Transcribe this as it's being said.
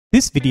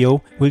This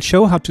video will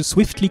show how to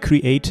swiftly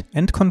create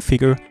and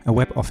configure a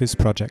WebOffice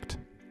project.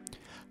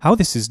 How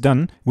this is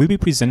done will be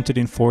presented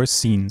in 4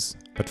 scenes,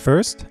 but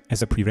first,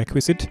 as a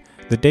prerequisite,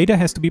 the data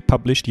has to be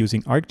published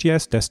using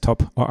ArcGIS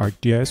Desktop or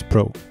ArcGIS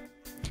Pro.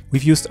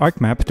 We've used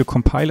ArcMap to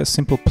compile a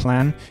simple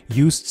plan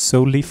used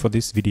solely for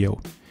this video.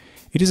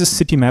 It is a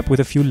city map with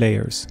a few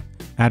layers: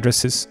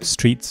 addresses,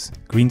 streets,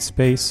 green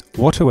space,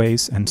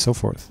 waterways, and so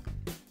forth.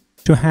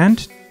 To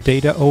hand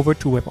data over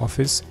to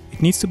WebOffice,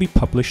 it needs to be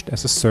published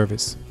as a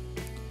service.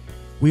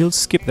 We'll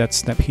skip that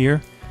step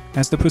here,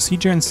 as the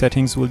procedure and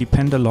settings will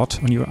depend a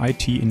lot on your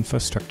IT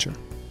infrastructure.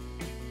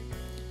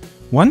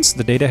 Once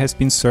the data has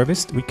been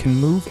serviced, we can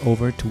move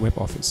over to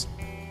WebOffice.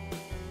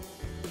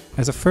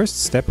 As a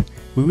first step,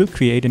 we will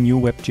create a new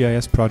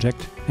WebGIS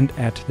project and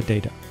add the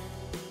data.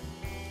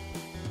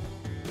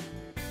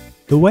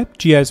 The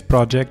WebGIS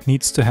project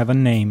needs to have a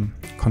name,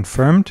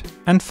 confirmed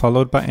and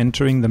followed by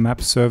entering the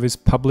map service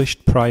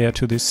published prior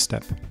to this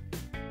step.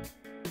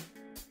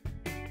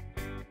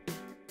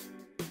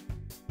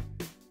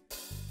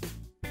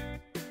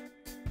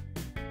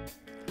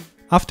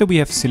 After we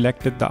have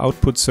selected the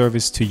output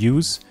service to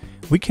use,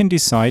 we can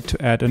decide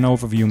to add an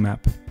overview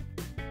map.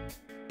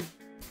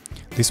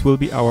 This will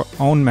be our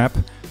own map,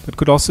 but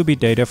could also be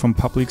data from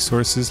public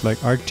sources like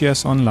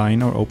ArcGIS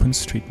Online or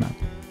OpenStreetMap.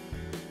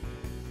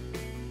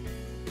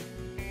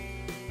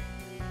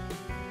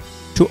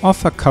 To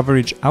offer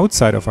coverage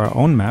outside of our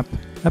own map,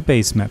 a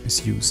base map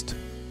is used.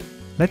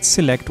 Let's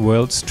select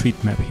World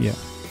Street Map here.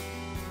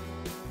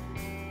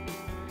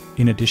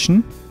 In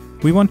addition,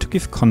 we want to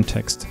give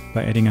context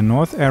by adding a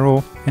north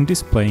arrow and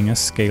displaying a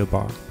scale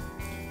bar.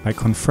 By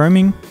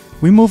confirming,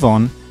 we move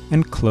on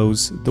and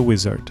close the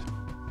wizard.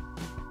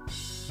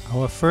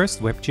 Our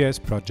first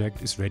WebGIS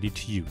project is ready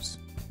to use.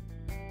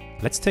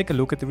 Let's take a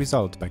look at the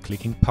result by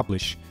clicking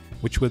Publish,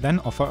 which will then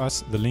offer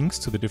us the links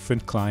to the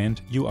different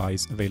client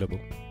UIs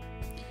available.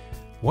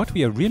 What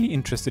we are really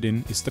interested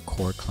in is the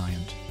core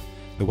client.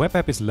 The web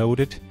app is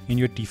loaded in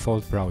your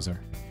default browser.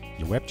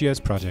 Your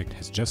WebGIS project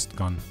has just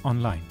gone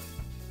online.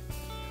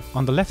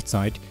 On the left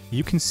side,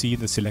 you can see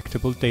the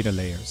selectable data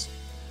layers.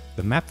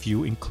 The map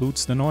view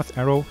includes the north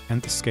arrow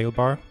and the scale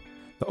bar.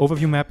 The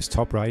overview map is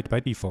top right by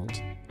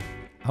default.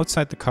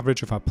 Outside the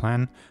coverage of our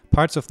plan,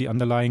 parts of the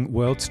underlying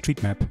world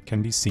street map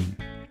can be seen.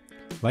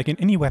 Like in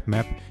any web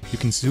map, you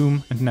can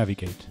zoom and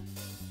navigate.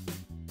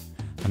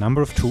 A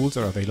number of tools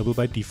are available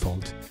by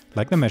default,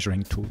 like the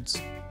measuring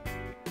tools.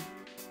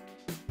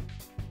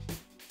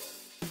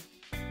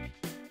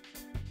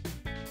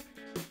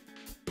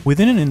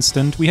 Within an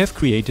instant, we have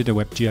created a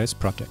WebGIS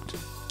project.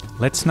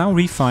 Let's now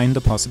refine the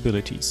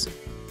possibilities.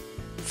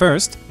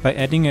 First, by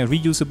adding a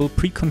reusable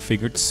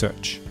pre-configured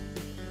search.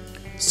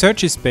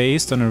 Search is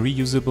based on a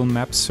reusable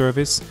map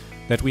service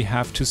that we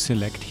have to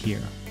select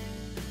here.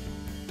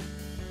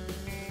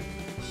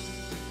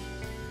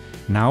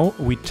 Now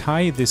we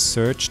tie this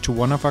search to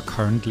one of our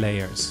current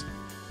layers.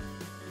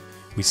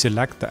 We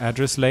select the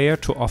address layer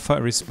to offer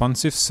a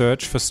responsive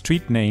search for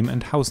street name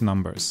and house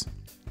numbers.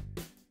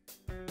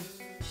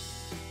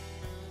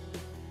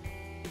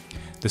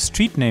 The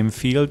street name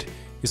field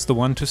is the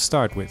one to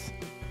start with.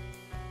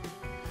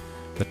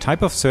 The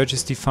type of search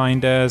is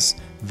defined as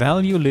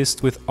value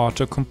list with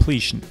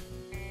auto-completion.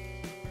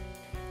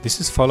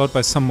 This is followed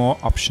by some more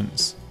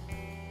options.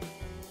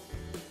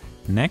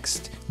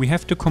 Next, we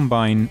have to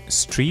combine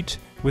street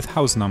with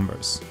house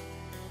numbers.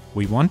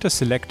 We want a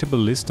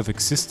selectable list of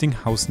existing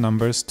house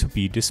numbers to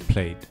be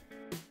displayed.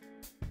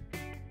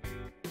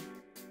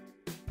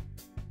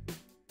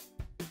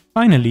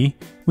 Finally,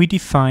 we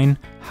define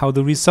how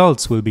the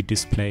results will be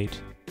displayed.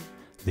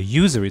 The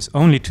user is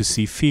only to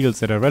see fields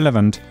that are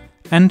relevant,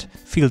 and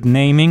field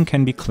naming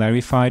can be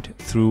clarified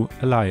through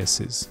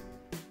aliases.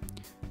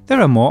 There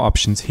are more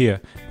options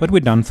here, but we're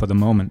done for the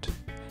moment.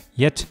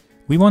 Yet,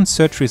 we want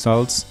search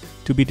results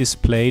to be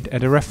displayed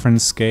at a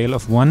reference scale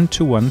of 1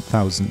 to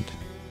 1000.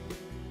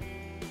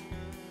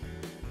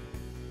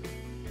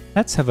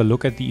 Let's have a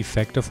look at the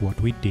effect of what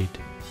we did.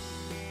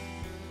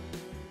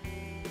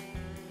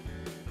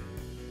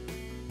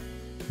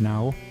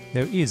 Now,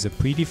 there is a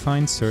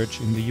predefined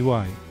search in the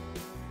UI.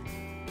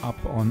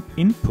 Upon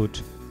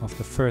input of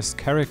the first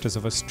characters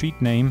of a street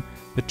name,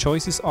 the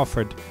choice is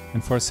offered,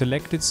 and for a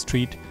selected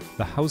street,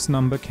 the house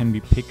number can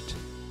be picked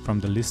from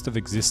the list of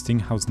existing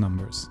house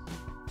numbers.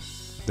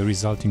 The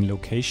resulting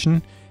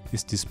location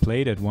is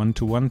displayed at 1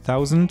 to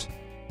 1000,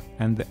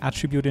 and the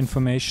attribute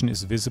information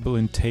is visible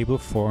in table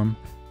form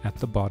at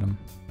the bottom.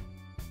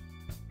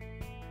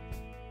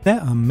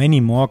 There are many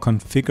more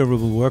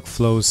configurable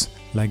workflows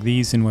like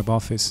these in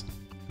WebOffice.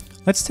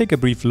 Let's take a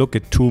brief look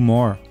at 2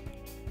 more.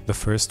 The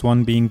first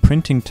one being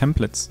printing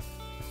templates.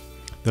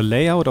 The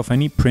layout of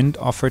any print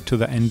offered to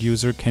the end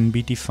user can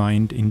be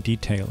defined in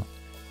detail.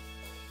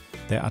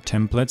 There are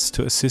templates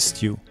to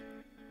assist you.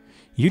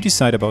 You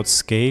decide about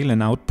scale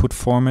and output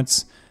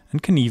formats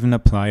and can even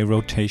apply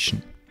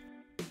rotation.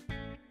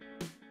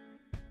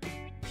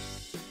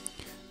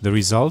 The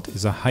result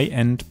is a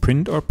high-end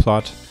print or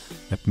plot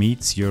that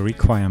meets your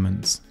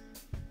requirements.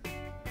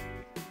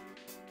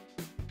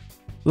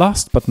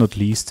 Last but not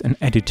least, an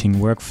editing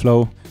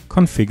workflow,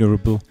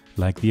 configurable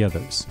like the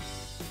others.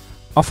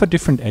 Offer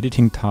different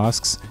editing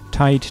tasks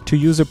tied to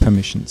user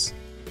permissions.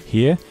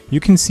 Here you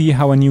can see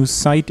how a new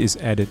site is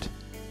added.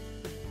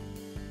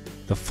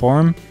 The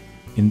form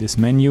in this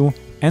menu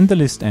and the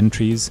list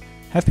entries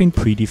have been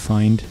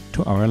predefined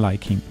to our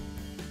liking.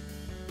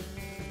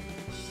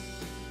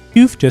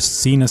 You've just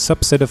seen a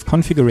subset of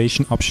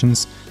configuration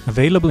options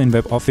available in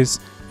WebOffice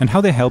and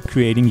how they help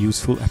creating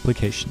useful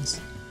applications.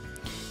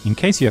 In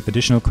case you have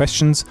additional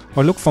questions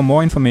or look for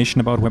more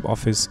information about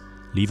WebOffice,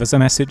 leave us a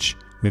message.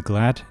 We're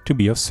glad to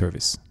be of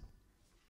service.